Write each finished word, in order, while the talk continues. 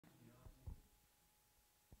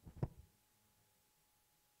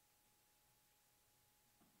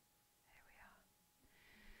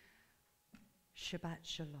Shabbat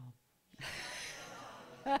Shalom.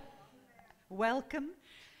 Welcome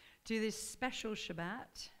to this special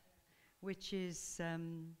Shabbat, which is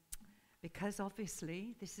because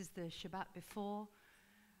obviously this is the Shabbat before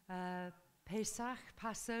Pesach,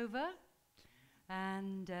 Passover,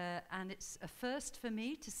 and it's a first for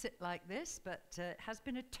me to sit like this, but it has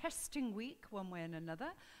been a testing week one way and another,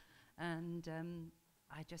 and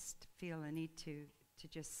I just feel I need to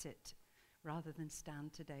just sit rather than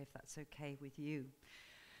stand today, if that's okay with you.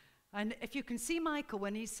 And if you can see Michael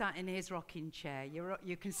when he's sat in his rocking chair,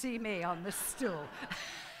 you can see me on the stool.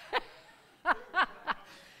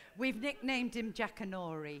 We've nicknamed him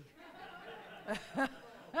Jackanory.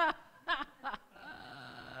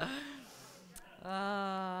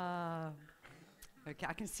 Okay,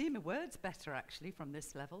 I can see my words better actually from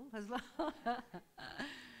this level as well.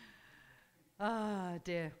 Ah,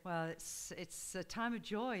 dear. Well, it's a time of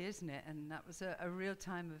joy, isn't it? And that was a real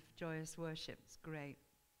time of joyous worship. It's great.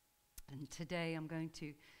 And today I'm going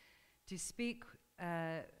to speak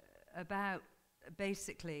about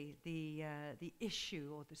basically the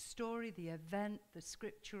issue or the story, the event, the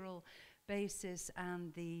scriptural basis,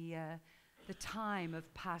 and the time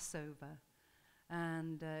of Passover.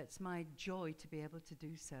 And it's my joy to be able to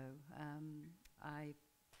do so. I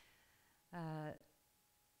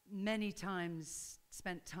many times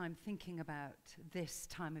spent time thinking about this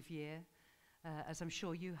time of year, as I'm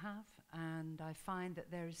sure you have, and I find that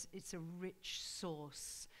it's a rich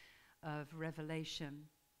source of revelation.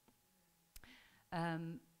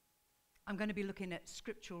 I'm going to be looking at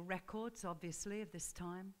scriptural records, obviously, of this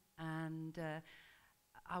time, and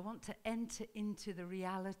I want to enter into the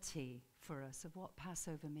reality for us of what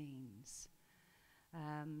Passover means.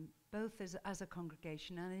 Both as a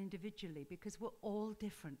congregation and individually, because we're all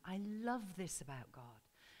different. I love this about God.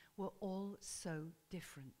 We're all so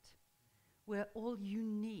different. We're all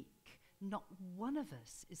unique. Not one of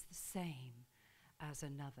us is the same as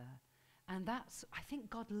another. And I think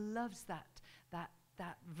God loves that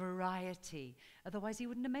variety. Otherwise he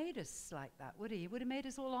wouldn't have made us like that, would he? He would have made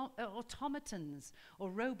us all automatons or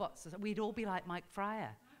robots. We'd all be like Mike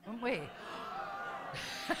Fryer, wouldn't we?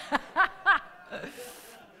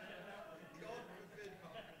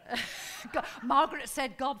 Margaret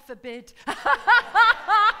said, God forbid.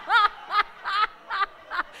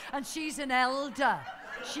 And she's an elder.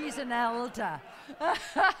 She's an elder.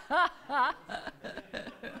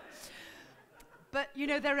 But, you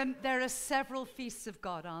know, there are several feasts of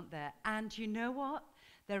God, aren't there? And you know what?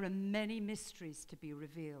 There are many mysteries to be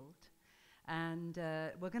revealed. And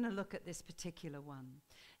we're going to look at this particular one.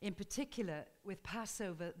 In particular, with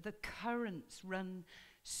Passover, the currents run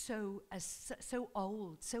so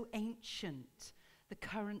old, so ancient, the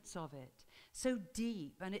currents of it, so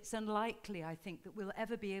deep, and it's unlikely, I think, that we'll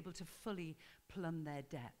ever be able to fully plumb their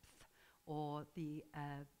depth, or to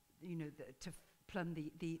plumb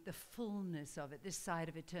the fullness of it, this side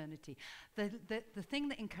of eternity. The thing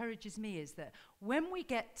that encourages me is that when we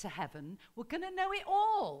get to heaven, we're going to know it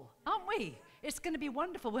all, aren't we? It's going to be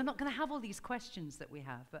wonderful. We're not going to have all these questions that we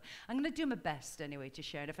have, but I'm going to do my best anyway to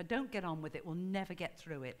share it. If I don't get on with it, we'll never get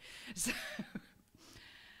through it. So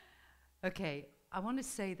okay, I want to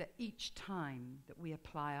say that each time that we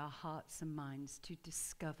apply our hearts and minds to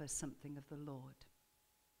discover something of the Lord,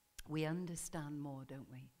 we understand more,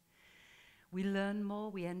 don't we? We learn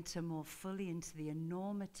more, we enter more fully into the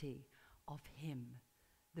enormity of him,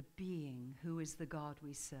 the being who is the God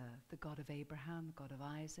we serve, the God of Abraham, the God of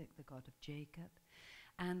Isaac, the God of Jacob.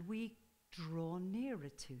 And we draw nearer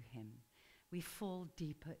to him. We fall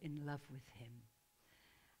deeper in love with him.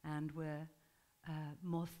 And we're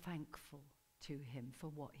more thankful to him for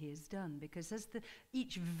what he has done. Because as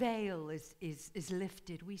each veil is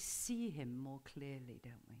lifted, we see him more clearly,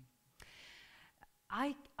 don't we?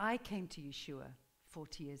 I came to Yeshua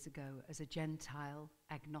 40 years ago as a Gentile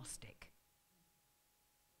agnostic.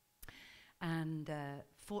 And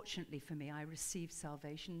fortunately for me, I received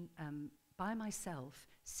salvation by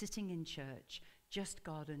myself, sitting in church, just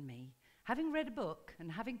God and me, having read a book and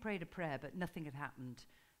having prayed a prayer, but nothing had happened.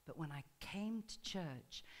 But when I came to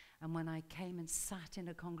church, and when I came and sat in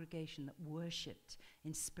a congregation that worshipped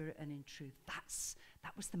in spirit and in truth,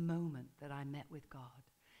 that was the moment that I met with God.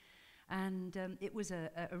 And it was a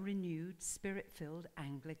renewed, spirit-filled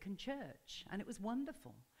Anglican church. And it was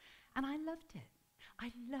wonderful. And I loved it.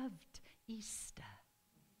 I loved Easter.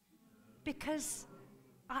 Because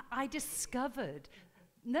I discovered,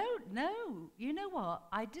 no, you know what?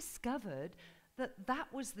 I discovered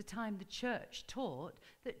that was the time the church taught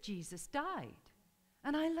that Jesus died.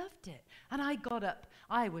 And I loved it. And I got up,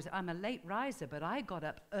 I'm a late riser, but I got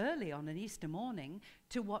up early on an Easter morning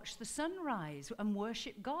to watch the sunrise and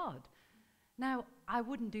worship God. Now, I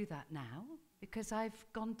wouldn't do that now because I've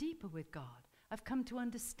gone deeper with God. I've come to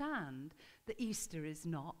understand that Easter is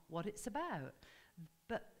not what it's about.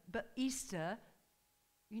 But Easter,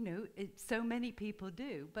 so many people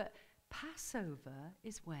do. But Passover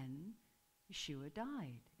is when Yeshua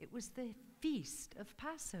died. It was the feast of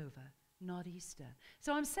Passover, not Easter.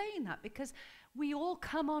 So I'm saying that because we all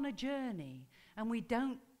come on a journey, and we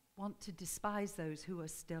don't want to despise those who are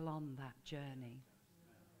still on that journey.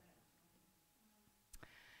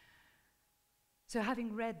 So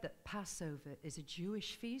having read that Passover is a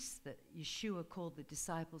Jewish feast that Yeshua called the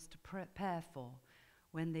disciples to prepare for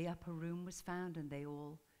when the upper room was found and they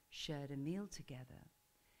all shared a meal together,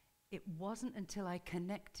 it wasn't until I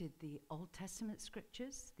connected the Old Testament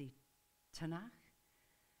scriptures, the Tanakh,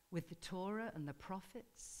 with the Torah and the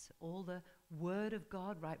prophets, all the Word of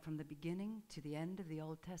God right from the beginning to the end of the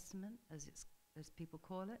Old Testament, as people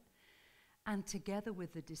call it, and together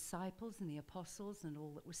with the disciples and the apostles and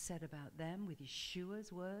all that was said about them, with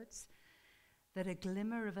Yeshua's words, that a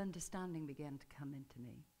glimmer of understanding began to come into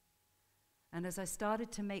me. And as I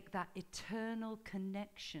started to make that eternal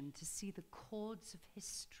connection, to see the chords of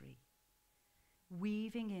history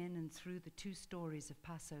weaving in and through the two stories of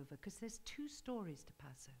Passover, because there's two stories to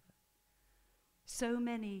Passover, so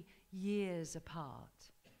many years apart,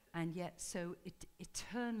 and yet so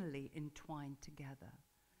eternally entwined together,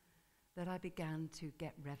 that I began to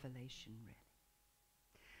get revelation, really.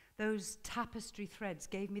 Those tapestry threads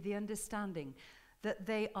gave me the understanding that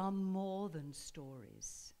they are more than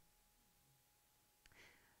stories.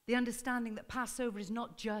 The understanding that Passover is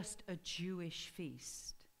not just a Jewish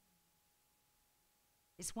feast.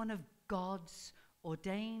 It's one of God's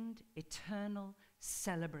ordained, eternal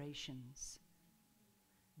celebrations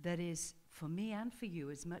that is for me and for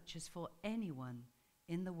you as much as for anyone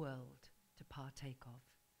in the world to partake of.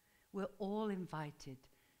 We're all invited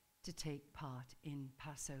to take part in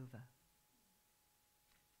Passover.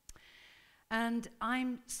 And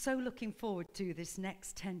I'm so looking forward to this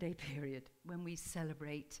next 10-day period when we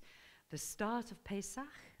celebrate the start of Pesach,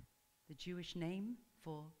 the Jewish name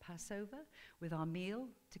for Passover, with our meal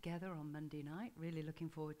together on Monday night. Really looking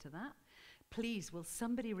forward to that. Please, will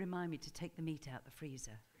somebody remind me to take the meat out the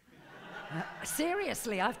freezer?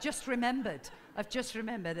 Seriously, I've just remembered.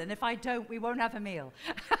 And if I don't, we won't have a meal.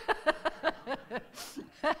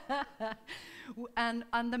 And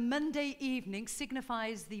the Monday evening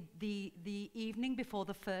signifies the evening before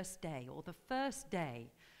the first day, or the first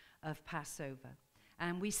day of Passover.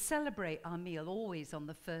 And we celebrate our meal always on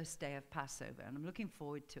the first day of Passover, and I'm looking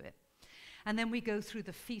forward to it. And then we go through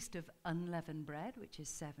the Feast of Unleavened Bread, which is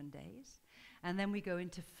 7 days. And then we go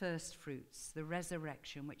into first fruits, the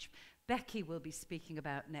resurrection, which Becky will be speaking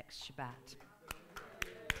about next Shabbat.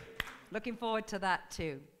 Looking forward to that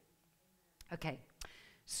too. Okay,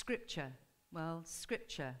 Scripture. Well,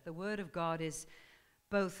 Scripture, the Word of God, is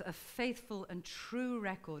both a faithful and true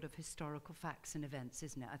record of historical facts and events,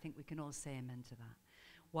 isn't it? I think we can all say amen to that.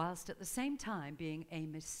 Whilst at the same time being a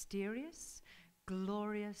mysterious,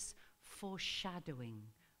 glorious foreshadowing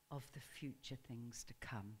of the future things to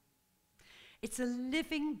come. It's a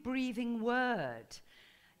living, breathing word.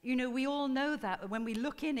 You know, we all know that when we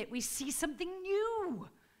look in it, we see something new.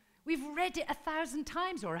 We've read it 1,000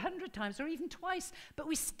 times or 100 times or even twice, but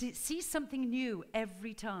we see something new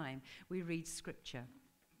every time we read Scripture.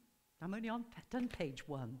 I'm only done page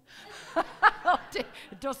 1. It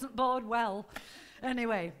doesn't bode well.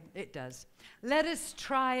 Anyway, it does. Let us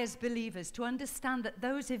try as believers to understand that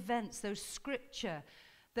those events, those Scripture,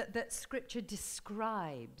 that Scripture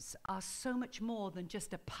describes are so much more than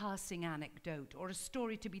just a passing anecdote or a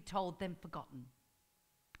story to be told then forgotten,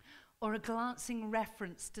 or a glancing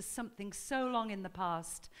reference to something so long in the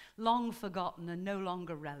past, long forgotten and no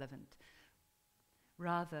longer relevant.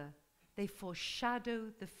 Rather, they foreshadow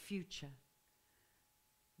the future,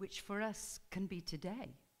 which for us can be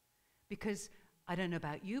today. Because I don't know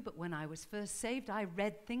about you, but when I was first saved, I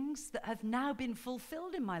read things that have now been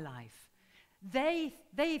fulfilled in my life.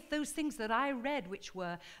 Those things that I read, which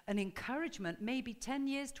were an encouragement, maybe 10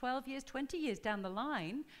 years, 12 years, 20 years down the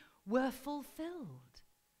line, were fulfilled.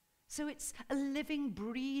 So it's a living,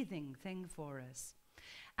 breathing thing for us.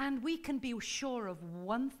 And we can be sure of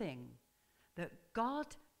one thing, that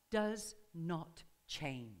God does not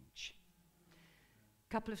change.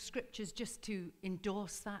 A couple of scriptures just to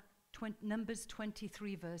endorse that. Numbers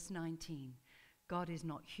 23, verse 19. God is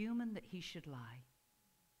not human that he should lie.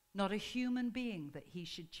 Not a human being that he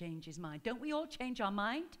should change his mind. Don't we all change our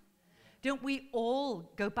mind? Don't we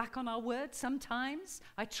all go back on our word sometimes?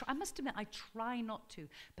 I must admit, I try not to.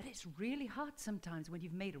 But it's really hard sometimes when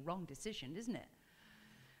you've made a wrong decision, isn't it?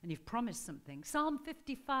 and you've promised something. Psalm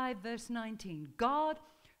 55, verse 19. God,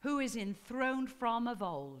 who is enthroned from of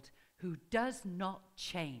old, who does not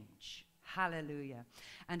change. Hallelujah.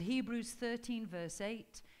 And Hebrews 13, verse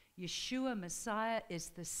 8. Yeshua Messiah is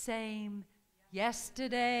the same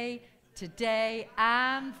yesterday, today,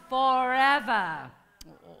 and forever.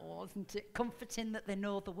 Oh, isn't it comforting that they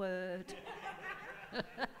know the word?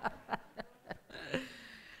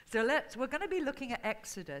 So we're going to be looking at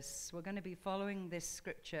Exodus. We're going to be following this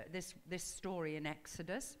scripture, this story in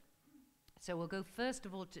Exodus. So we'll go first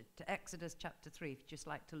of all to Exodus chapter 3, if you'd just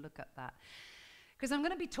like to look at that. Because I'm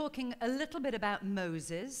going to be talking a little bit about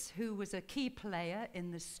Moses, who was a key player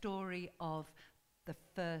in the story of the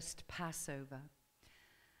first Passover.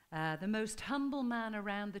 The most humble man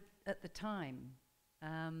around at the time,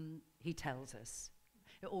 he tells us.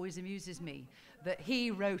 It always amuses me that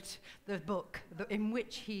he wrote the book in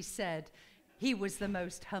which he said he was the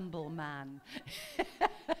most humble man.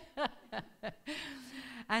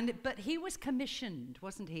 But he was commissioned,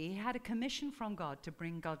 wasn't he? He had a commission from God to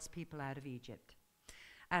bring God's people out of Egypt,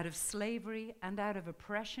 out of slavery and out of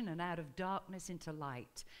oppression and out of darkness into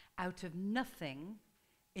light, out of nothing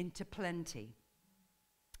into plenty.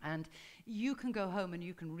 And you can go home and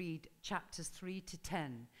you can read chapters 3 to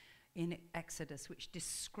 10 in Exodus, which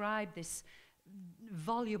describe this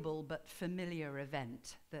voluble but familiar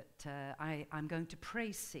event that I'm going to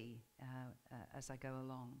pray see as I go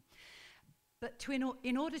along. But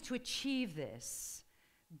in order to achieve this,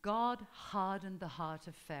 God hardened the heart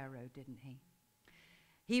of Pharaoh, didn't he?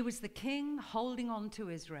 He was the king holding on to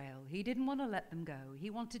Israel. He didn't want to let them go. He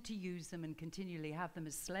wanted to use them and continually have them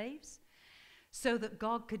as slaves so that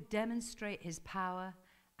God could demonstrate his power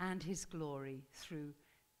and his glory through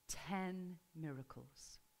 10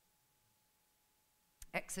 miracles.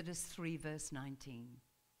 Exodus 3, verse 19.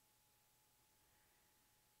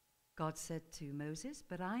 God said to Moses,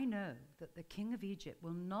 "But I know that the king of Egypt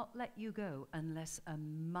will not let you go unless a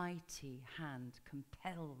mighty hand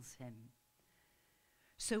compels him.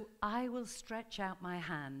 So I will stretch out my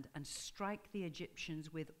hand and strike the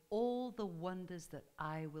Egyptians with all the wonders that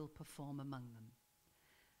I will perform among them.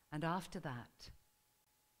 And after that,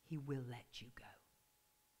 he will let you go."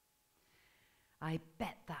 I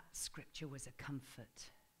bet that scripture was a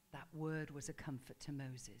comfort. That word was a comfort to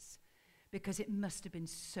Moses, because it must have been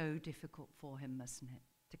so difficult for him, mustn't it?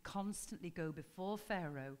 To constantly go before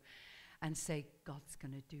Pharaoh and say, God's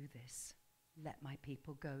going to do this. Let my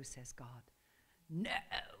people go, says God. No!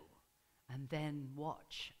 And then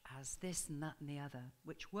watch as this and that and the other,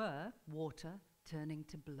 which were water turning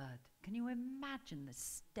to blood. Can you imagine the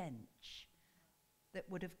stench that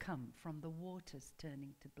would have come from the waters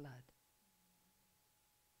turning to blood?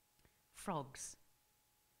 Frogs,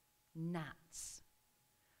 gnats,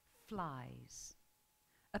 flies,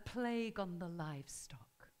 a plague on the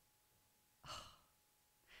livestock. Oh,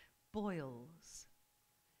 boils.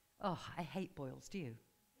 Oh, I hate boils, do you?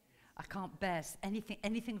 I can't bear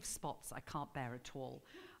anything of spots. I can't bear at all.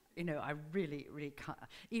 You know, I really, really can't.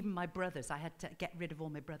 Even my brothers, I had to get rid of all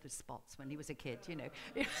my brother's spots when he was a kid, you know.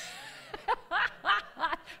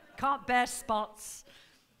 Can't bear spots.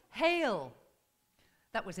 Hail.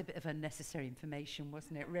 That was a bit of unnecessary information,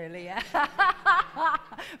 wasn't it, really?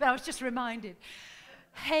 But I was just reminded.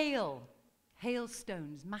 Hail.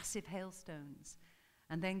 Hailstones, massive hailstones.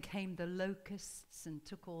 And then came the locusts and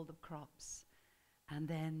took all the crops. And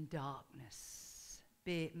then darkness,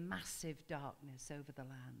 big, massive darkness over the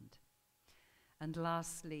land. And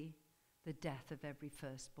lastly, the death of every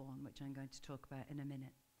firstborn, which I'm going to talk about in a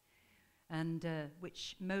minute. And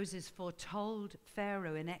which Moses foretold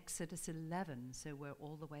Pharaoh in Exodus 11, so we're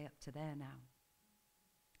all the way up to there now.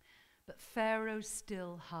 But Pharaoh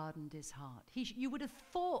still hardened his heart. You would have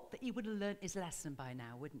thought that he would have learnt his lesson by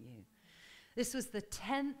now, wouldn't you? This was the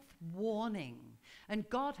 10th warning, and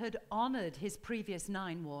God had honored his previous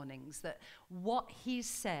 9 warnings, that what he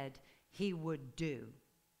said he would do.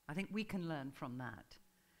 I think we can learn from that.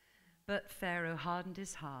 But Pharaoh hardened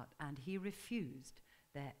his heart, and he refused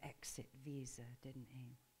their exit visa, didn't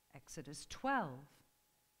he? Exodus 12,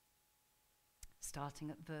 starting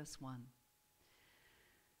at verse 1.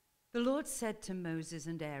 The Lord said to Moses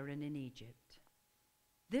and Aaron in Egypt,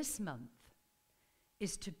 "This month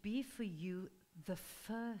is to be for you the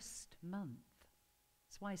first month."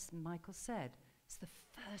 That's why Michael said, it's the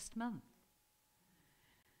first month.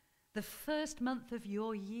 The first month of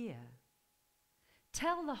your year.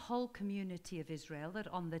 Tell the whole community of Israel that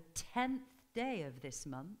on the 10th day of this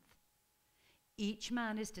month, each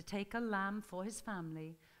man is to take a lamb for his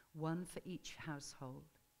family, one for each household.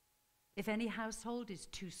 If any household is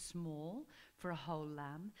too small for a whole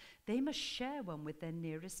lamb, they must share one with their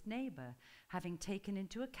nearest neighbor, having taken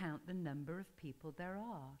into account the number of people there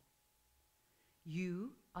are.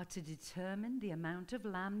 You are to determine the amount of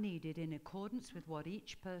lamb needed in accordance with what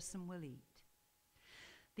each person will eat.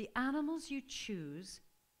 The animals you choose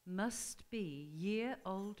must be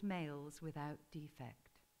year-old males without defect.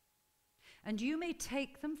 And you may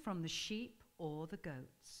take them from the sheep or the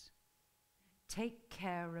goats. Take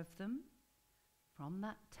care of them from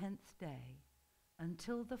that 10th day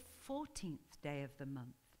until the 14th day of the month,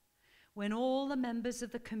 when all the members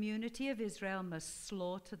of the community of Israel must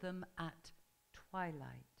slaughter them at twilight.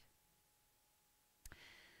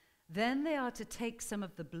 Then they are to take some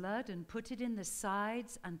of the blood and put it in the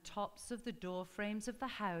sides and tops of the door frames of the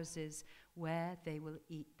houses where they will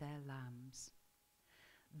eat their lambs.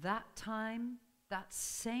 That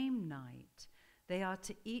same night, they are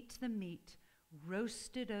to eat the meat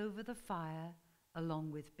roasted over the fire,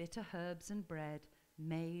 along with bitter herbs and bread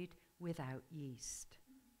made without yeast.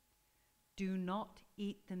 Do not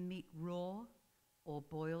eat the meat raw or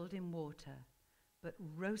boiled in water, but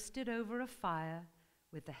roasted over a fire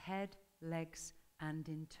with the head, legs, and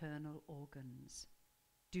internal organs.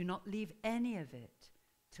 Do not leave any of it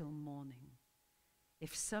till morning.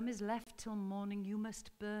 If some is left till morning, you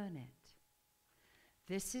must burn it.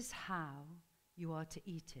 This is how you are to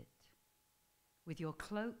eat it: with your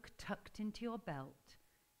cloak tucked into your belt,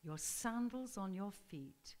 your sandals on your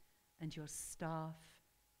feet, and your staff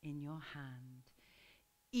in your hand.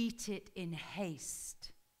 Eat it in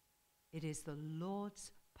haste. It is the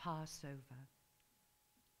Lord's Passover.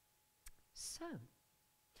 So,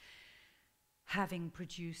 having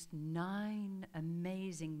produced 9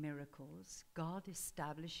 amazing miracles, God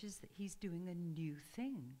establishes that he's doing a new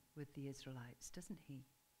thing with the Israelites, doesn't he?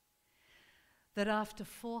 That after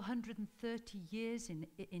 430 years in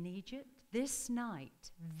Egypt, this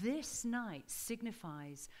night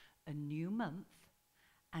signifies a new month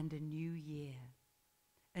and a new year,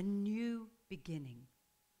 a new beginning,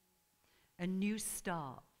 a new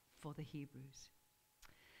start for the Hebrews.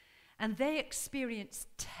 And they experienced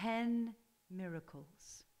 10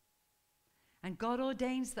 miracles. And God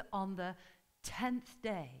ordains that on the 10th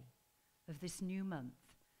day of this new month,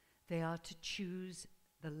 they are to choose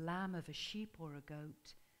the lamb of a sheep or a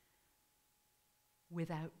goat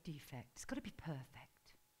without defect. It's got to be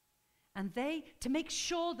perfect. And they, to make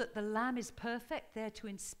sure that the lamb is perfect, they're to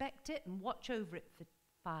inspect it and watch over it for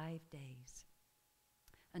 5 days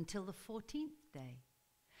until the 14th day,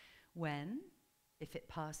 when, if it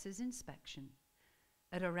passes inspection,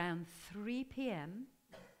 at around 3 p.m.,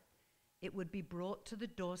 it would be brought to the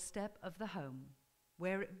doorstep of the home,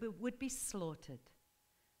 where it would be slaughtered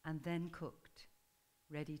and then cooked,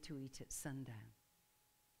 ready to eat at sundown.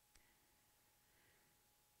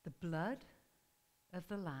 The blood of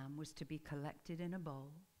the lamb was to be collected in a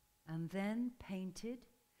bowl and then painted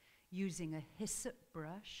using a hyssop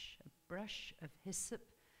brush, a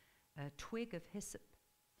twig of hyssop,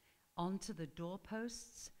 onto the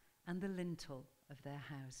doorposts and the lintel of their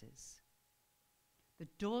houses, the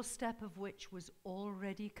doorstep of which was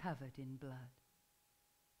already covered in blood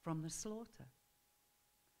from the slaughter.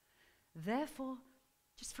 Therefore,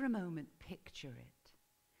 just for a moment, picture it.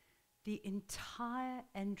 The entire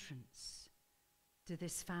entrance to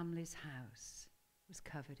this family's house was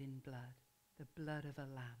covered in blood, the blood of a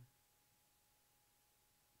lamb.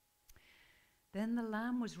 Then the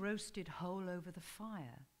lamb was roasted whole over the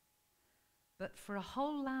fire. But for a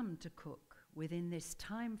whole lamb to cook within this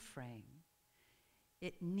time frame,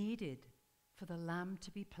 it needed for the lamb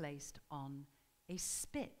to be placed on a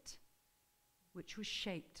spit, which was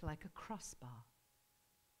shaped like a crossbar.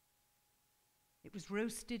 It was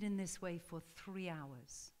roasted in this way for 3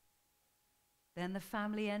 hours. Then the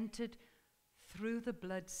family entered through the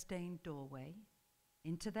blood-stained doorway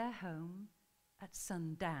into their home at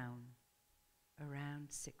sundown, around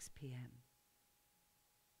 6 p.m.,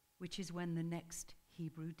 which is when the next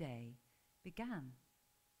Hebrew day began.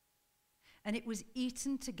 And it was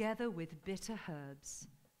eaten together with bitter herbs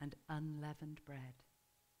and unleavened bread.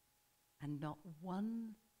 And not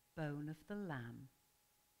one bone of the lamb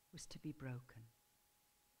was to be broken.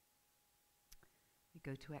 We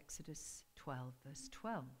go to Exodus 12, verse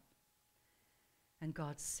 12. And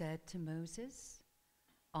God said to Moses,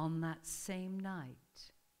 "On that same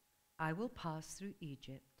night I will pass through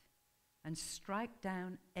Egypt and strike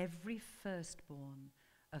down every firstborn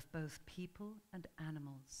of both people and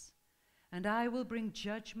animals, and I will bring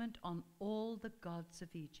judgment on all the gods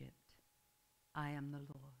of Egypt. I am the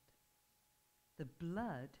Lord. The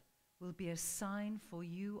blood will be a sign for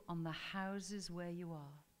you on the houses where you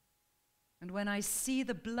are. And when I see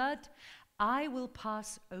the blood, I will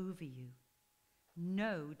pass over you.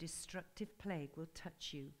 No destructive plague will touch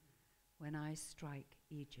you when I strike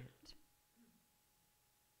Egypt.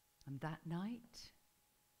 And that night,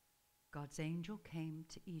 God's angel came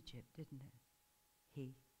to Egypt, didn't it?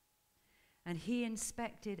 And he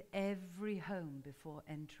inspected every home before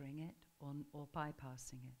entering it or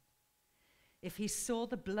bypassing it. If he saw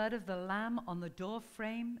the blood of the lamb on the door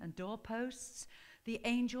frame and doorposts, the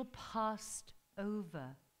angel passed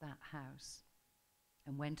over that house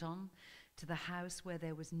and went on to the house where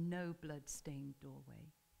there was no blood-stained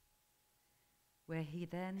doorway, where he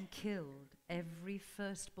then killed every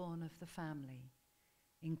firstborn of the family,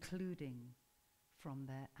 including from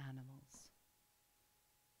their animals.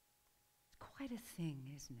 It's quite a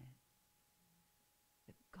thing, isn't it?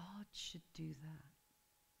 That God should do that.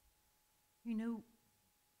 You know,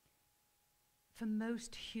 for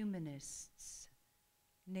most humanists,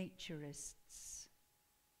 naturists,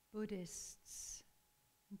 Buddhists,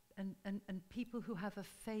 and people who have a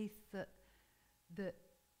faith that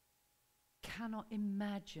cannot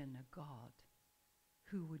imagine a God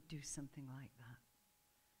who would do something like that.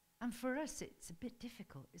 And for us, it's a bit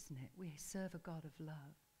difficult, isn't it? We serve a God of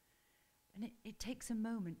love. And it takes a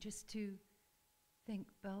moment just to think,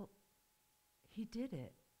 well, he did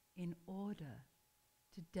it in order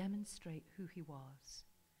to demonstrate who he was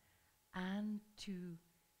and to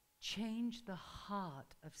change the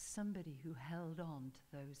heart of somebody who held on to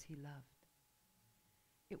those he loved.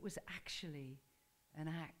 It was actually an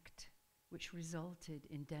act which resulted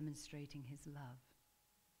in demonstrating his love.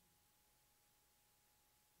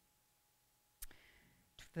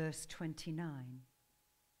 Verse 29.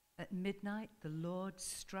 At midnight, the Lord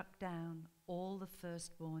struck down all the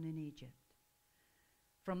firstborn in Egypt,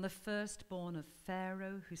 from the firstborn of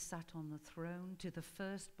Pharaoh who sat on the throne to the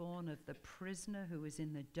firstborn of the prisoner who was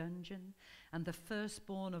in the dungeon, and the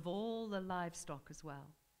firstborn of all the livestock as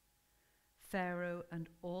well. Pharaoh and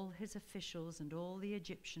all his officials and all the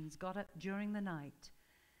Egyptians got up during the night,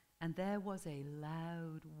 and there was a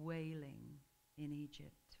loud wailing in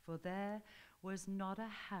Egypt, for there was not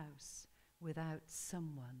a house without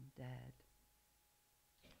someone dead.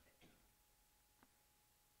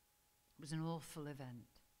 It was an awful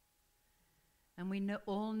event. And we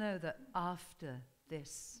all know that after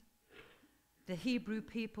this, the Hebrew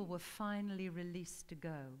people were finally released to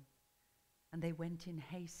go. And they went in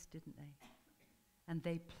haste, didn't they? And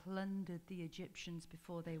they plundered the Egyptians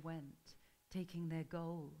before they went, taking their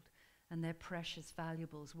gold and their precious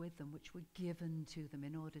valuables with them, which were given to them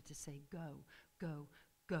in order to say, go, go,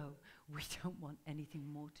 go. We don't want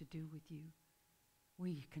anything more to do with you.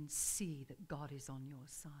 We can see that God is on your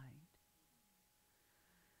side.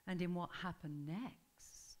 And in what happened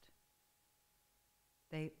next,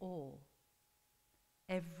 they all,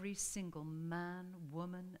 every single man,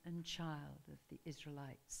 woman, and child of the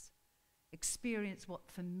Israelites, experienced what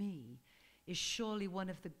for me is surely one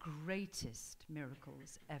of the greatest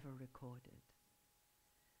miracles ever recorded.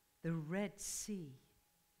 The Red Sea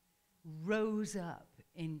rose up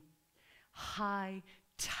in high,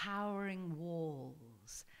 towering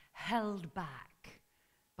walls, held back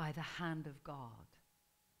by the hand of God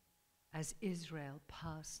as Israel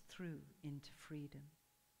passed through into freedom.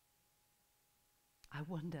 I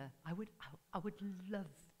wonder, I would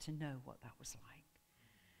love to know what that was like.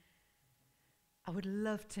 I would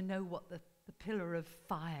love to know what the pillar of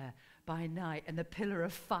fire by night and the pillar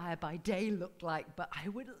of fire by day looked like, but I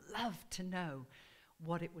would love to know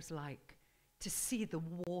what it was like to see the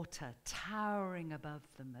water towering above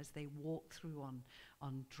them as they walked through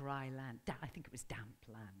on dry land. I think it was damp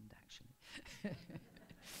land, actually.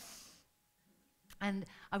 And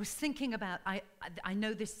I was thinking about, I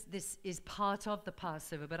know this is part of the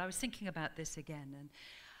Passover, but I was thinking about this again, and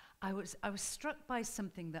I was struck by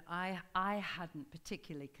something that I hadn't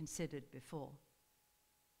particularly considered before.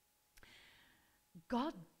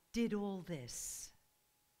 God did all this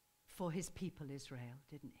for his people Israel,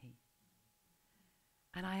 didn't he?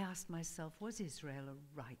 And I asked myself, was Israel a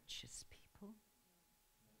righteous people?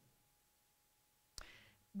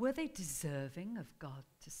 Were they deserving of God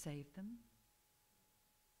to save them?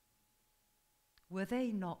 Were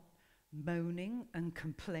they not moaning and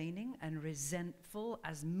complaining and resentful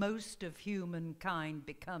as most of humankind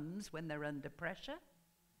becomes when they're under pressure?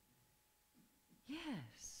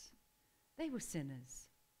 Yes, they were sinners,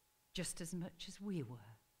 just as much as we were.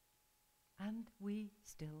 And we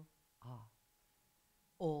still are.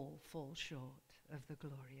 All fall short of the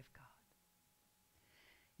glory of God.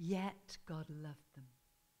 Yet God loved them.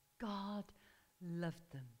 God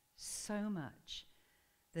loved them so much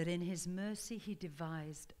that in his mercy he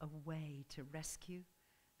devised a way to rescue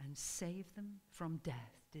and saved them from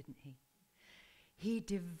death, didn't he? He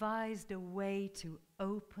devised a way to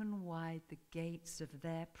open wide the gates of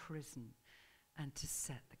their prison and to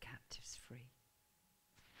set the captives free.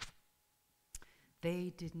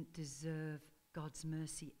 They didn't deserve God's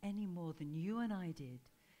mercy any more than you and I did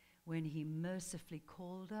when he mercifully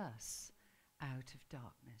called us out of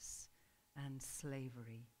darkness and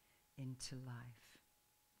slavery into life.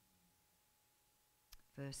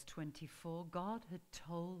 Verse 24, God had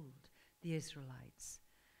told the Israelites,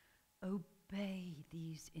 obey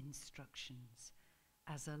these instructions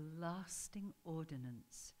as a lasting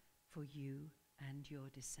ordinance for you and your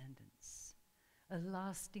descendants. A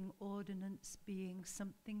lasting ordinance being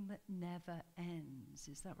something that never ends.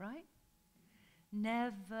 Is that right?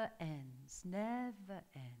 Never ends, never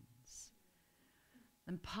ends.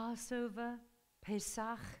 And Passover,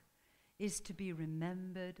 Pesach, is to be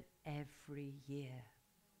remembered every year.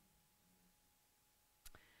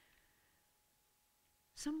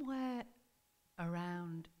 Somewhere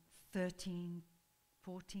around 13,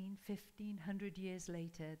 14, 1500 years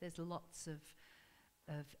later, there's lots of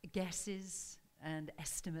guesses and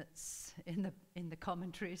estimates in the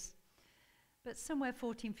commentaries. But somewhere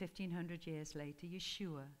 1500 years later,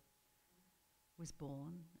 Yeshua was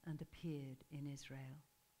born and appeared in Israel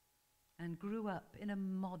and grew up in a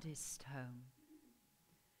modest home.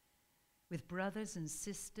 With brothers and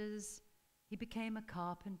sisters, he became a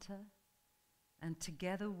carpenter, and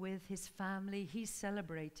together with his family, he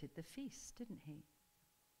celebrated the feast, didn't he?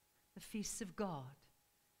 The feasts of God,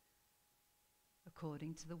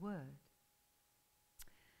 according to the word.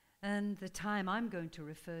 And the time I'm going to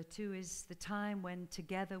refer to is the time when,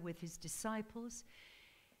 together with his disciples,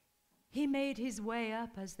 he made his way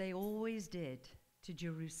up, as they always did, to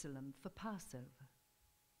Jerusalem for Passover.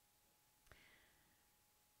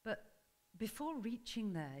 But before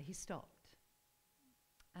reaching there, he stopped.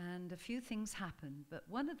 And a few things happened, but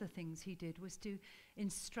one of the things he did was to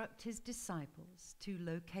instruct his disciples to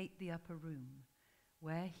locate the upper room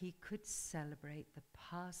where he could celebrate the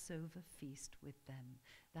Passover feast with them.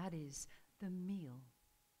 That is, the meal.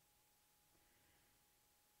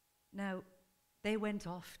 Now, they went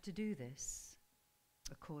off to do this,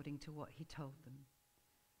 according to what he told them.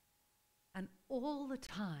 And all the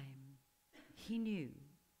time, he knew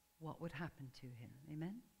what would happen to him.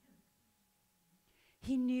 Amen?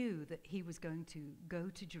 He knew that he was going to go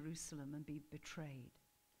to Jerusalem and be betrayed,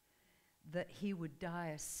 that he would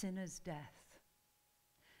die a sinner's death,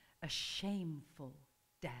 a shameful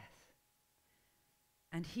death.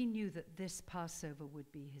 And he knew that this Passover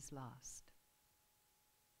would be his last.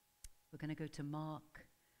 We're going to go to Mark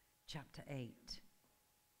chapter 8.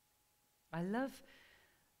 I love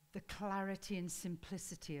the clarity and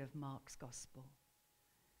simplicity of Mark's gospel.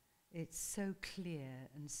 It's so clear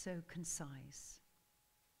and so concise.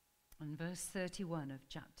 And verse 31 of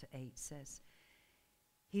chapter 8 says,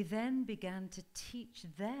 he then began to teach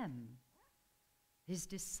them, his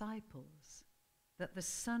disciples, that the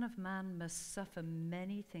Son of Man must suffer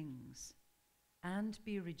many things and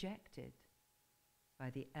be rejected by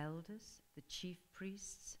the elders, the chief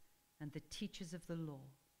priests, and the teachers of the law,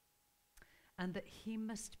 and that he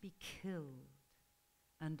must be killed,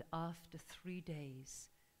 and after 3 days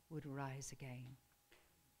would rise again.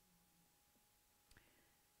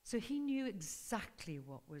 So he knew exactly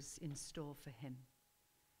what was in store for him.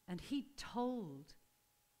 And he told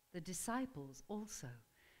the disciples also.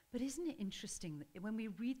 But isn't it interesting that when we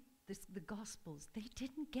read the Gospels, they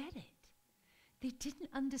didn't get it. They didn't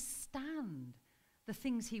understand the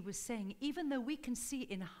things he was saying, even though we can see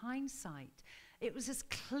in hindsight, it was as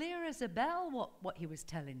clear as a bell what he was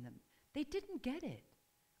telling them. They didn't get it.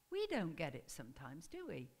 We don't get it sometimes, do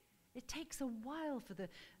we? It takes a while for the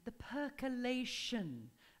percolation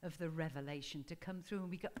of the revelation to come through, and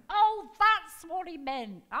we go, oh, that's what he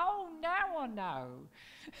meant. Oh, now I know.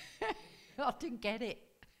 I didn't get it.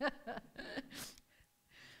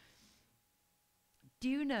 Do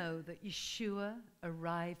you know that Yeshua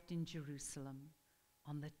arrived in Jerusalem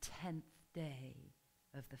on the 10th day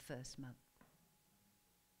of the first month?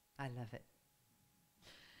 I love it.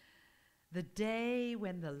 The day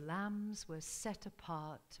when the lambs were set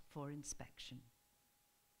apart for inspection.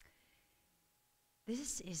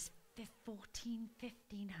 This is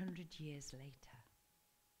 1500 years later.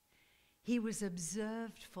 He was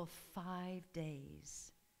observed for 5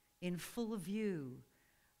 days in full view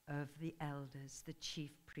of the elders, the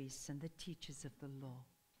chief priests, and the teachers of the law.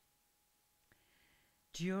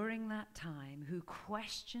 During that time, who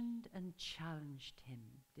questioned and challenged him,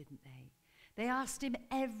 didn't they? They asked him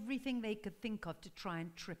everything they could think of to try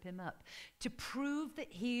and trip him up, to prove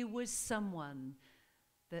that he was someone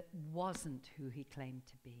that wasn't who he claimed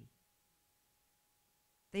to be.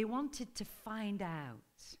 They wanted to find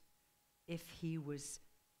out if he was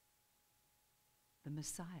the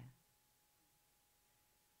Messiah.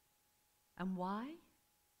 And why?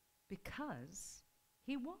 Because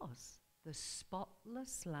he was the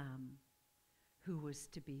spotless lamb who was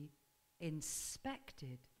to be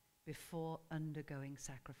inspected before undergoing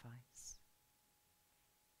sacrifice.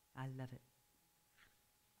 I love it.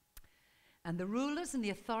 And the rulers and the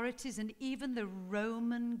authorities and even the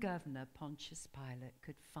Roman governor, Pontius Pilate,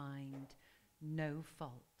 could find no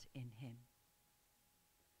fault in him.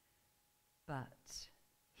 But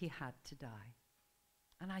he had to die.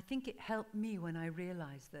 And I think it helped me when I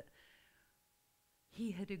realized that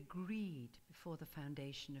he had agreed before the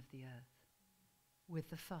foundation of the earth with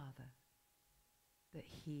the Father that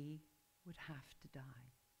he would have to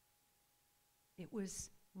die. It was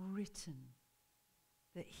written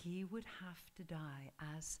that he would have to die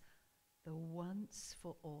as the once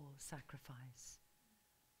for all sacrifice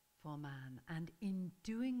for man. And in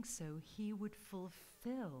doing so, he would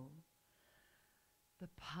fulfill the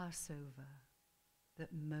Passover that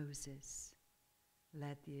Moses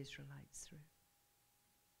led the Israelites through.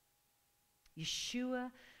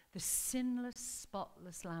 Yeshua, the sinless,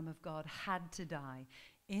 spotless Lamb of God, had to die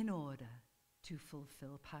in order to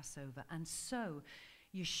fulfill Passover. And so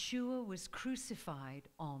Yeshua was crucified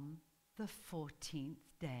on the 14th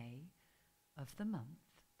day of the month,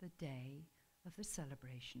 the day of the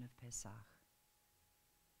celebration of Pesach.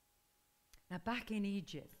 Now, back in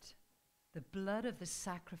Egypt, the blood of the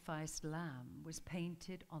sacrificed lamb was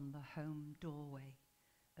painted on the home doorway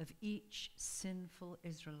of each sinful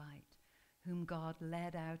Israelite whom God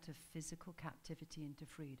led out of physical captivity into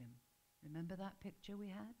freedom. Remember that picture we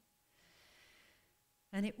had?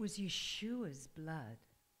 And it was Yeshua's blood,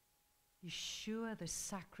 Yeshua the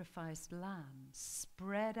sacrificed lamb,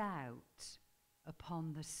 spread out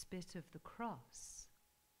upon the spit of the cross.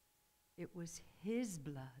 It was his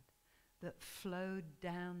blood that flowed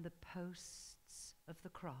down the posts of the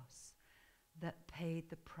cross that paid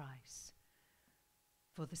the price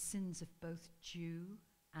for the sins of both Jew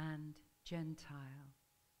and Gentile,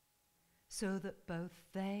 so that both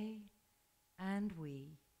they and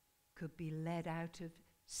we could be led out of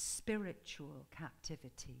spiritual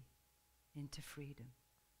captivity into freedom.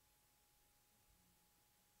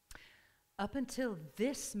 Up until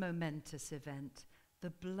this momentous event,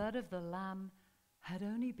 the blood of the Lamb had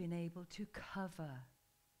only been able to cover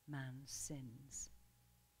man's sins,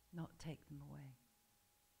 not take them away.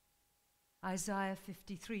 Isaiah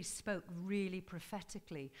 53 spoke really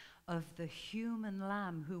prophetically of the human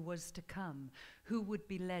lamb who was to come, who would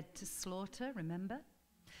be led to slaughter, remember?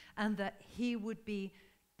 And that he would be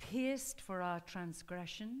pierced for our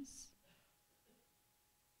transgressions,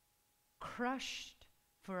 crushed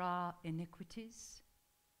for our iniquities,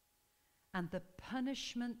 and the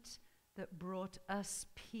punishment that brought us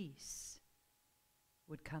peace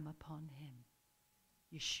would come upon him,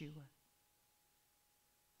 Yeshua.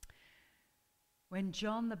 When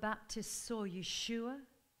John the Baptist saw Yeshua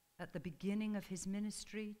at the beginning of his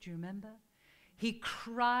ministry, do you remember? He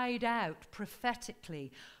cried out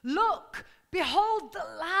prophetically, "Look, behold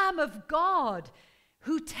the Lamb of God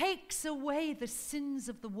who takes away the sins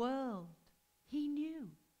of the world." He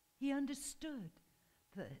knew, he understood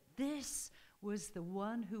that this was the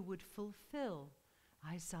one who would fulfill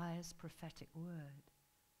Isaiah's prophetic word,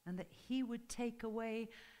 and that he would take away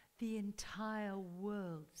the entire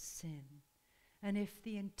world's sin. And if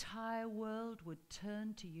the entire world would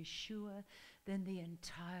turn to Yeshua, then the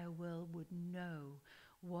entire world would know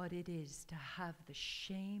what it is to have the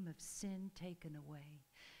shame of sin taken away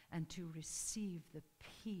and to receive the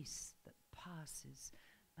peace that passes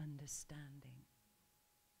understanding.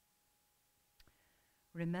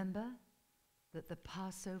 Remember that the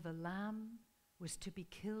Passover lamb was to be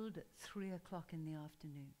killed at 3 o'clock in the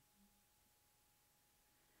afternoon.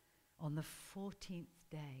 On the 14th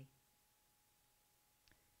day,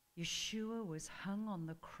 Yeshua was hung on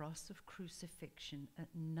the cross of crucifixion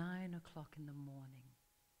at 9 o'clock in the morning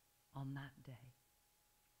on that day.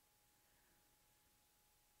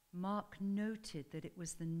 Mark noted that it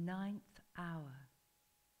was the 9th hour,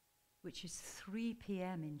 which is 3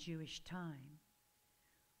 p.m. in Jewish time,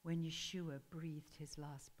 when Yeshua breathed his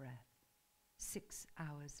last breath, 6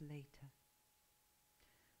 hours later.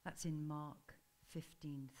 That's in Mark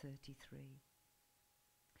 15:33.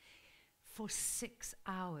 For 6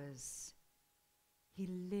 hours, he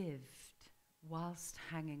lived whilst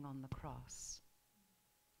hanging on the cross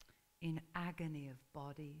in agony of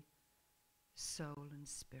body, soul, and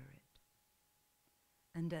spirit.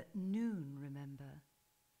 And at noon, remember,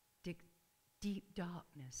 deep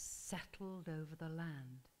darkness settled over the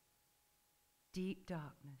land. Deep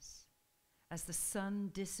darkness as the sun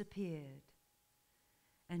disappeared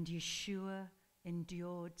and Yeshua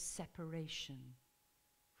endured separation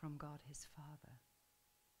from God his Father.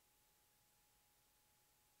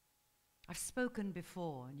 I've spoken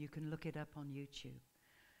before, and you can look it up on YouTube,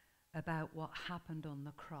 about what happened on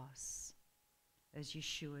the cross as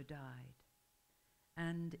Yeshua died.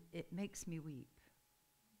 And it makes me weep,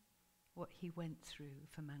 what he went through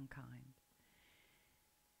for mankind.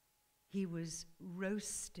 He was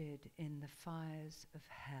roasted in the fires of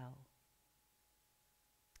hell.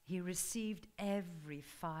 He received every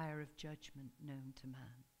fire of judgment known to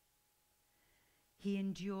man. He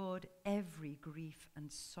endured every grief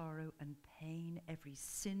and sorrow and pain, every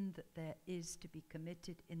sin that there is to be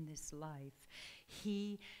committed in this life.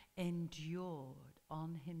 He endured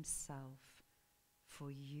on himself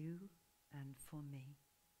for you and for me.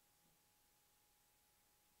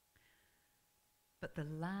 But the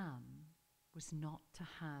Lamb was not to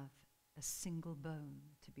have a single bone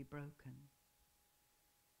to be broken.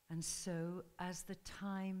 And so, as the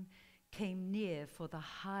time came near for the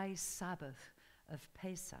high Sabbath of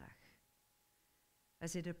Pesach,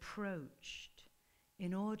 as it approached,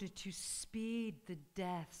 in order to speed the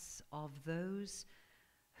deaths of those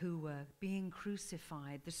who were being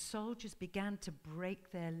crucified, the soldiers began to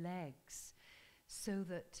break their legs so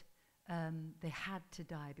that they had to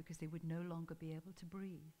die because they would no longer be able to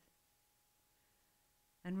breathe.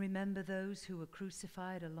 And remember those who were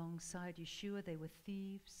crucified alongside Yeshua, they were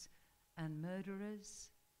thieves and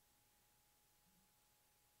murderers.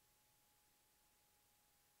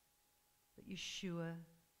 But Yeshua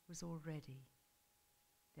was already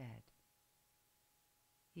dead.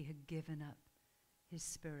 He had given up his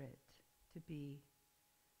spirit to be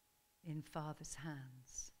in Father's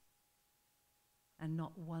hands, and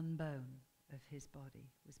not one bone of his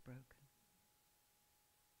body was broken.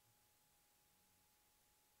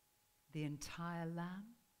 The entire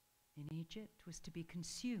lamb in Egypt was to be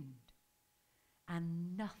consumed,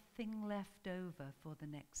 and nothing left over for the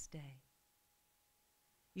next day.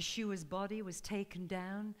 Yeshua's body was taken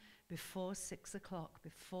down before 6 o'clock,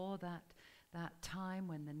 before that time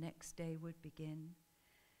when the next day would begin.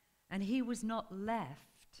 And he was not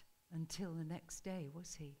left until the next day,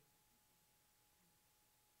 was he?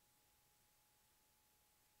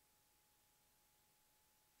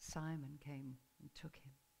 Simon came and took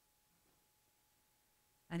him.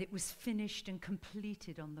 And it was finished and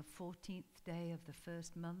completed on the 14th day of the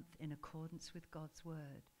first month in accordance with God's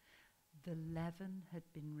word. The leaven had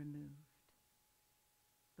been removed.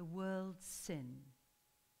 The world's sin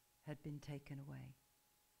had been taken away.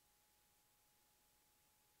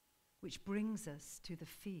 Which brings us to the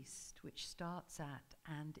feast which starts at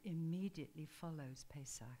and immediately follows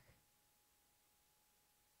Pesach,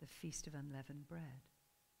 the Feast of Unleavened Bread.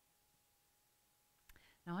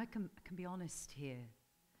 Now I can be honest here,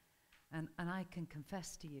 and I can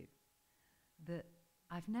confess to you that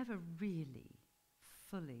I've never really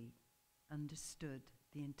fully understood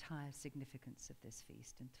the entire significance of this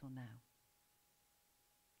feast until now.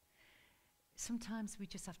 Sometimes we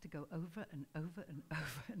just have to go over and over and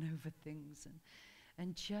over and over things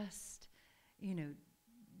and just,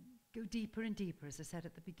 go deeper and deeper, as I said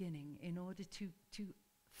at the beginning, in order to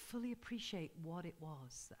fully appreciate what it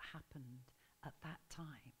was that happened at that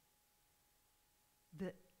time.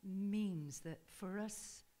 That means that for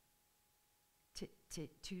us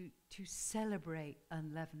to celebrate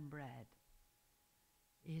unleavened bread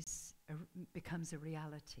becomes a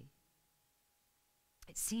reality.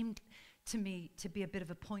 It seemed to me to be a bit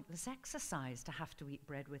of a pointless exercise to have to eat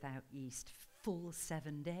bread without yeast full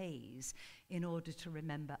 7 days in order to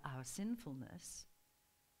remember our sinfulness,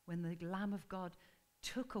 when the Lamb of God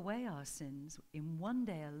took away our sins in one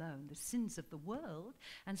day alone, the sins of the world,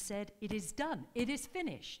 and said, "It is done, it is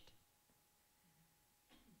finished."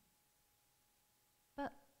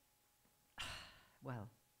 But, well,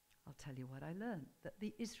 I'll tell you what I learned, that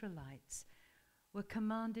the Israelites were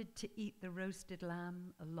commanded to eat the roasted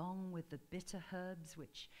lamb along with the bitter herbs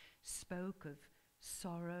which spoke of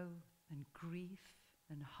sorrow and grief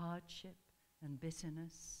and hardship and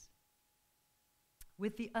bitterness,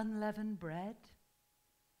 with the unleavened bread,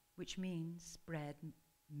 which means bread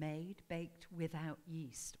made, baked without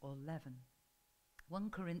yeast or leaven. 1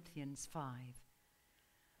 Corinthians 5.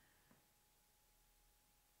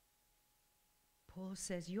 Paul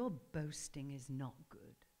says, "Your boasting is not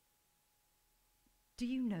good. Do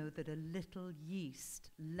you know that a little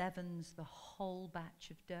yeast leavens the whole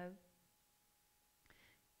batch of dough?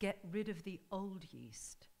 Get rid of the old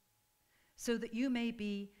yeast, so that you may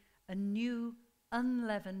be a new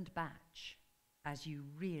unleavened batch, as you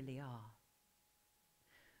really are.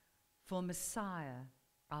 For Messiah,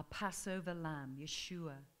 our Passover lamb,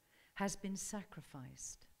 Yeshua, has been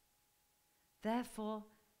sacrificed. Therefore,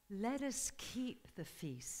 let us keep the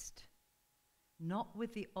feast, not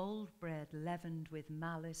with the old bread leavened with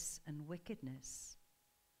malice and wickedness,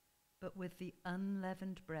 but with the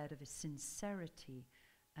unleavened bread of sincerity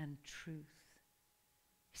and truth.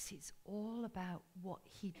 You see, it's all about what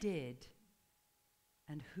he did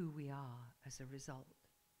and who we are as a result.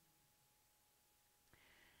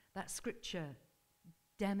 That scripture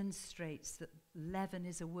demonstrates that leaven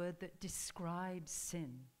is a word that describes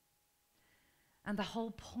sin. And the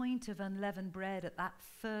whole point of unleavened bread at that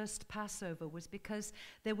first Passover was because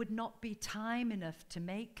there would not be time enough to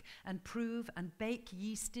make and prove and bake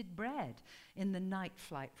yeasted bread in the night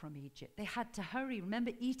flight from Egypt. They had to hurry.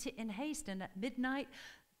 Remember, eat it in haste. And at midnight,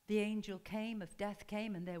 the angel came, of death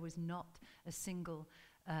came, and there was not a single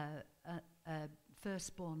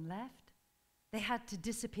firstborn left. They had to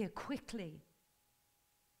disappear quickly.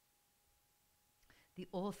 The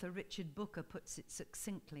author Richard Booker puts it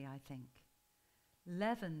succinctly, I think.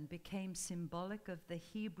 Leaven became symbolic of the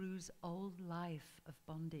Hebrews' old life of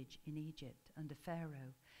bondage in Egypt under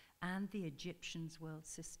Pharaoh and the Egyptians' world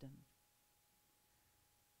system.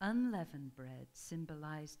 Unleavened bread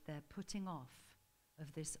symbolized their putting off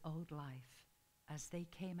of this old life as they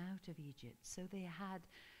came out of Egypt. So they had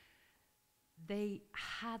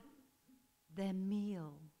their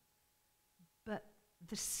meal, but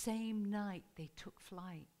the same night they took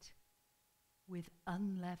flight with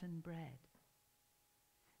unleavened bread.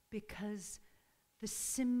 Because the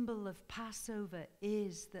symbol of Passover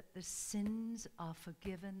is that the sins are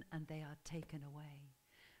forgiven and they are taken away,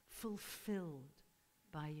 fulfilled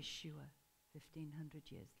by Yeshua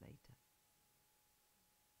 1,500 years later.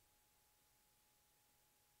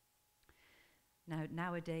 Now,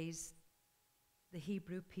 nowadays, the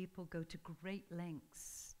Hebrew people go to great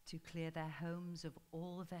lengths to clear their homes of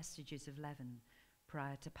all vestiges of leaven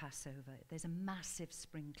prior to Passover. There's a massive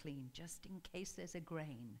spring clean, just in case there's a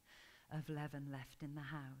grain of leaven left in the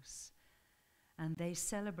house. And they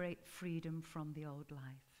celebrate freedom from the old life.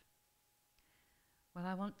 Well,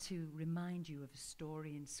 I want to remind you of a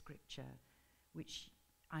story in Scripture which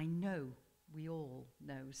I know we all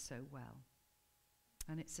know so well.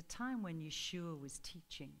 And it's a time when Yeshua was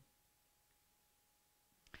teaching.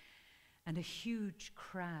 And a huge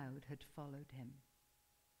crowd had followed him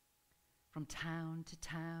from town to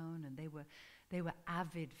town, and they were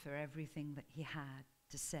avid for everything that he had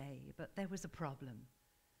to say. But there was a problem.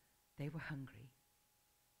 They were hungry.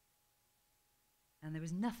 And there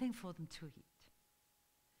was nothing for them to eat.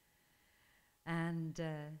 And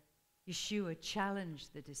Yeshua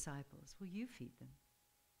challenged the disciples, well, you feed them.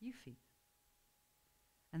 You feed them.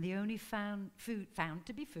 And the only found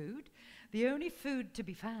to be food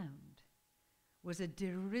was a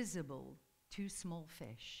derisible 2 small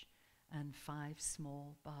fish and 5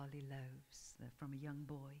 small barley loaves from a young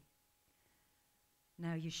boy.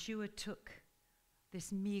 Now, Yeshua took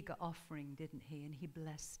this meager offering, didn't he? And he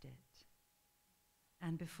blessed it.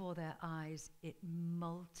 And before their eyes, it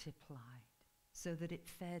multiplied so that it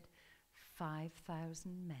fed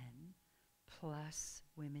 5,000 men plus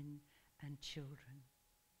women and children.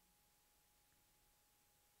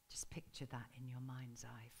 Just picture that in your mind's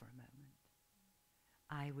eye for a moment.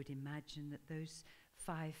 I would imagine that those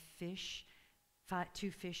 2 fish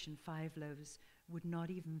and 5 loaves would not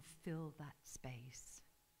even fill that space.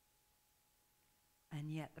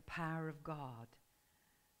 And yet the power of God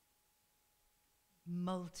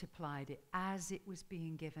multiplied it as it was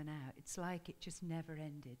being given out. It's like it just never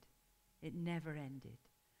ended. It never ended.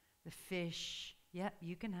 The fish, yep,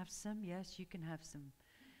 you can have some. Yes, you can have some.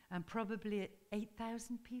 And probably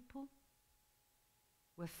 8,000 people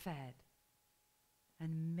were fed. An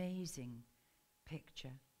amazing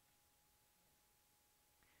picture.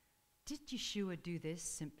 Did Yeshua do this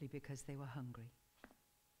simply because they were hungry?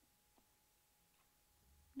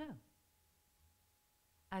 No.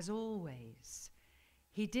 As always,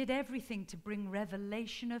 he did everything to bring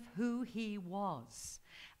revelation of who he was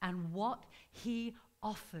and what he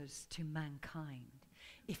offers to mankind.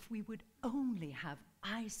 If we would only have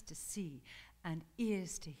eyes to see and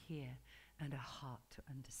ears to hear and a heart to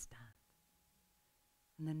understand.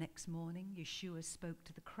 And the next morning, Yeshua spoke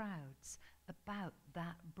to the crowds about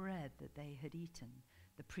that bread that they had eaten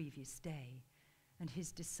the previous day, and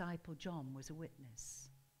his disciple John was a witness.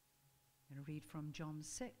 I'm going to read from John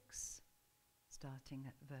 6, starting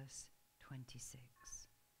at verse 26.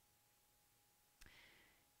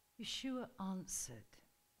 Yeshua answered,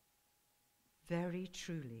 "Very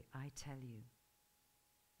truly, I tell you,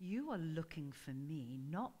 You are looking for me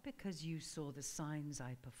not because you saw the signs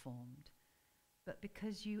I performed, but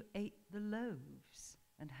because you ate the loaves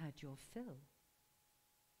and had your fill.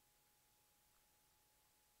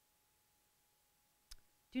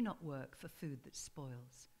 Do not work for food that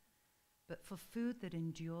spoils, but for food that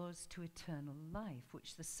endures to eternal life,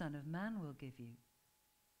 which the Son of Man will give you.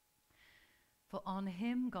 For on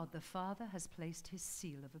him God the Father has placed his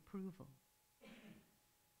seal of approval.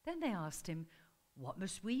 Then they asked him, what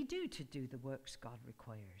must we do to do the works God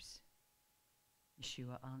requires?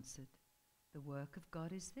 Yeshua answered, the work of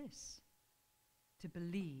God is this, to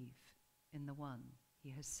believe in the one he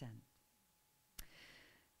has sent.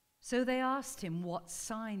 So they asked him, what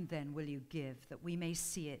sign then will you give that we may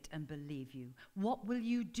see it and believe you? What will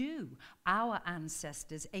you do? Our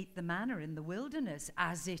ancestors ate the manna in the wilderness,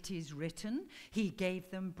 as it is written, he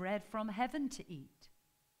gave them bread from heaven to eat.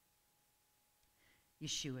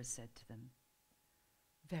 Yeshua said to them,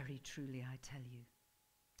 very truly I tell you,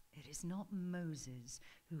 it is not Moses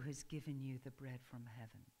who has given you the bread from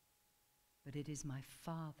heaven, but it is my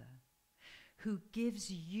Father who gives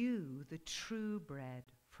you the true bread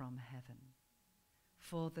from heaven.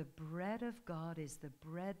 For the bread of God is the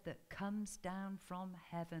bread that comes down from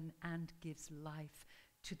heaven and gives life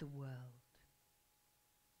to the world.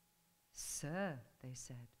 Sir, they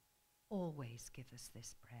said, always give us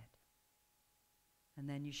this bread. And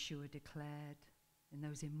then Yeshua declared in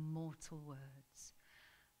those immortal words,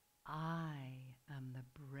 I am the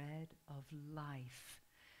bread of life.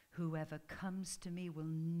 Whoever comes to me will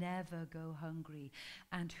never go hungry,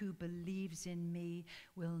 and who believes in me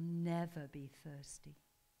will never be thirsty.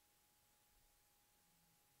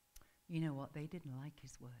 You know what? They didn't like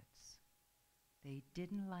his words. They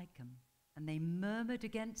didn't like him, and they murmured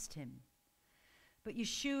against him. But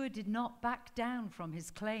Yeshua did not back down from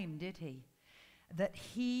his claim, did he? That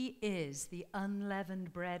he is the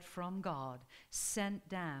unleavened bread from God, sent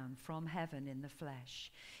down from heaven in the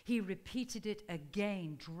flesh. He repeated it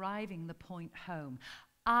again, driving the point home.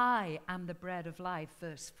 I am the bread of life,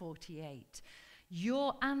 verse 48.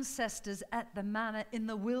 Your ancestors ate the manna in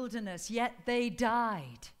the wilderness, yet they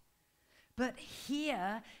died. But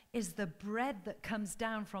here is the bread that comes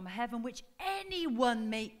down from heaven, which anyone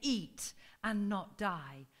may eat and not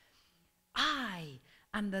die. I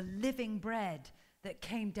am the living bread that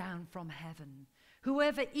came down from heaven.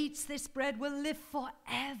 Whoever eats this bread will live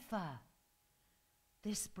forever.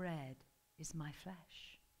 This bread is my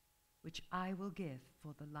flesh, which I will give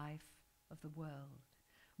for the life of the world.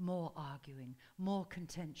 More arguing, more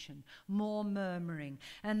contention, more murmuring.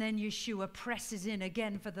 And then Yeshua presses in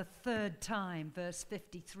again for the third time. Verse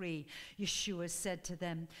 53, Yeshua said to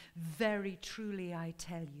them, very truly I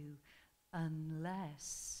tell you,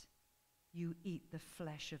 unless you eat the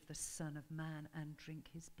flesh of the Son of Man and drink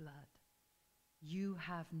his blood, you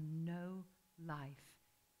have no life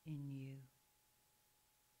in you.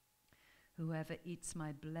 Whoever eats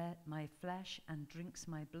my flesh and drinks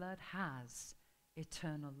my blood has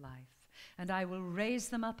eternal life, and I will raise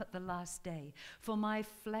them up at the last day. For my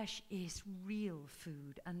flesh is real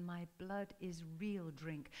food, and my blood is real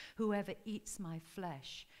drink. Whoever eats my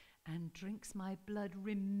flesh and drinks my blood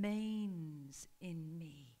remains in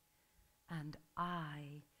me, and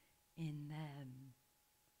I in them.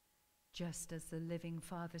 Just as the living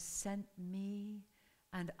Father sent me,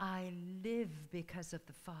 and I live because of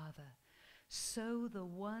the Father, so the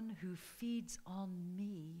one who feeds on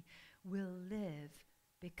me will live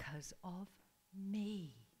because of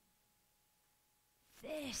me.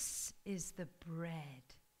 This is the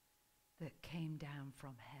bread that came down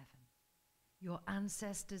from heaven. Your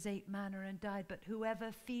ancestors ate manna and died, but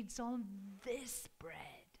whoever feeds on this bread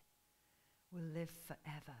will live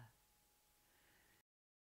forever.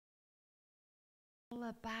 All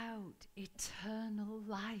about eternal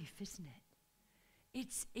life, isn't it?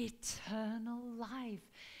 It's eternal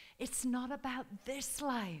life. It's not about this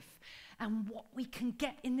life and what we can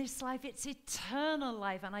get in this life. It's eternal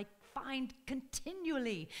life. And I find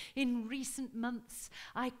continually in recent months,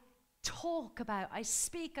 I talk about, I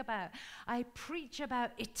speak about, I preach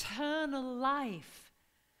about eternal life.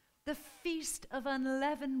 The Feast of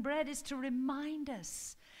Unleavened Bread is to remind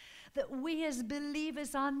us that we as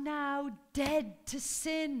believers are now dead to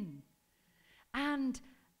sin and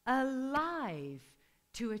alive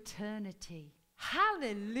to eternity.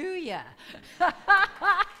 Hallelujah!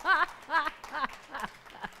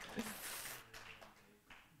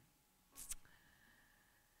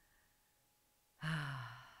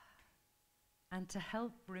 And to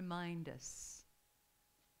help remind us,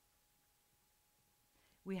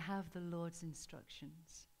 we have the Lord's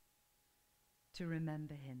instructions to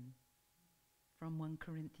remember him from 1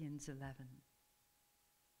 Corinthians 11.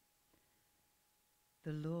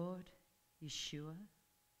 The Lord, Yeshua,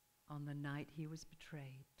 on the night he was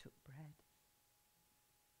betrayed, took bread.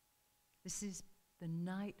 This is the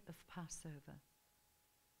night of Passover,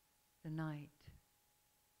 the night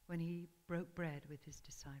when he broke bread with his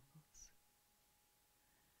disciples.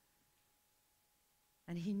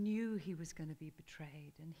 And he knew he was going to be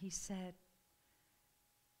betrayed. And he said,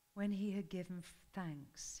 when he had given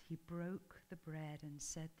thanks, he broke the bread and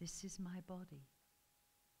said, "This is my body,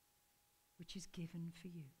 which is given for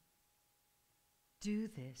you. Do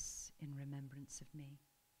this in remembrance of me."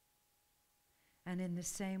 And in the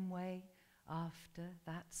same way, after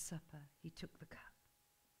that supper, he took the cup,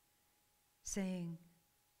 saying,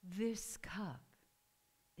 "This cup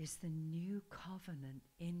is the new covenant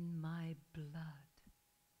in my blood.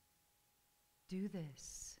 Do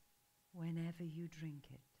this whenever you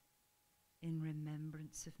drink it in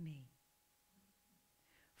remembrance of me.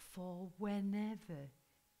 For whenever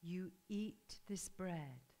you eat this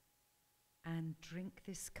bread and drink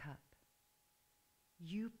this cup,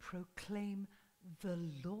 you proclaim the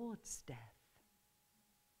Lord's death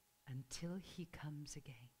until he comes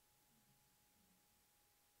again."